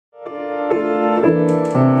I'm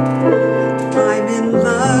in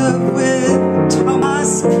love with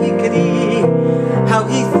Thomas Piketty, how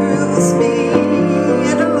he thrills me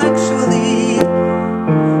intellectually.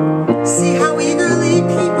 See how eagerly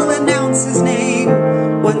people announce his name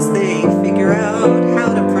once they figure out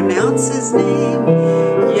how to pronounce his name.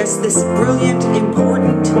 Yes, this brilliant,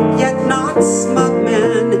 important, yet not smug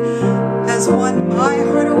man has won my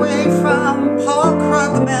heart away from Paul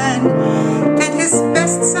Krugman, and his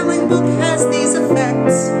best-selling book has these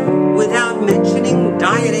effects without mentioning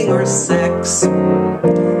dieting or sex.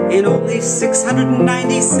 In only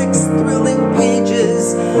 696 thrilling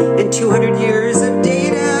pages and 200 years of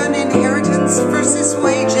data and inheritance versus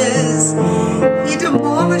wages, he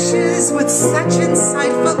demolishes with such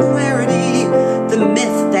insightful clarity the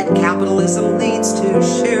myth that capitalism leads to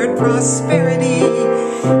shared prosperity.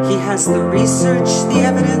 He has the research, the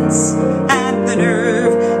evidence, and the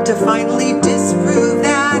nerve to finally disprove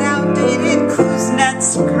that outdated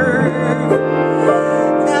Kuznets curve.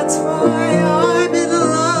 That's why I'm in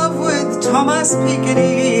love with Thomas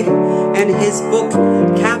Piketty and his book,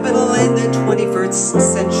 Capital in the 21st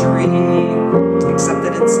Century. Except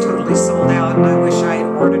that it's totally sold out, and I wish I had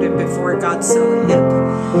ordered it before it got so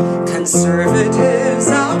hip. Conservatives'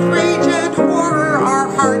 outrage and horror are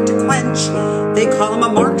hard to quench. They call him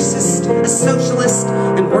a Marxist, a socialist,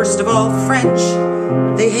 and worst of all, French.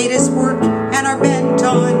 They hate his work and are bent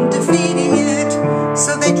on defeating it,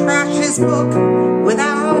 so they trash his book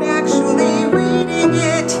without actually reading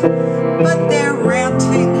it. But their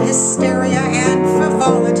ranting hysteria and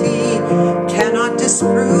frivolity cannot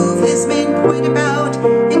disprove his main point about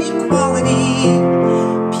inequality.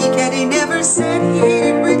 Piketty never said he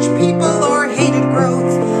hated rich people or hated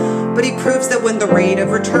growth, but he proves that when the rate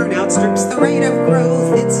of return outstrips the rate of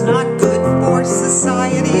growth, it's not good for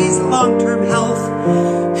society's long-term health.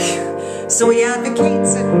 So he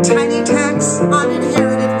advocates a tiny tax on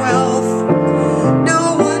inherited wealth.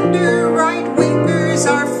 No wonder right-wingers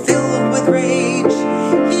are filled with rage.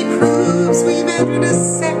 He proves we've entered a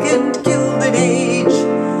second Gilded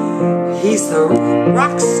Age. He's the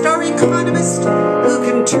rock star economist who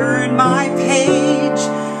can turn my page.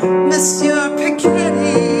 Monsieur Piketty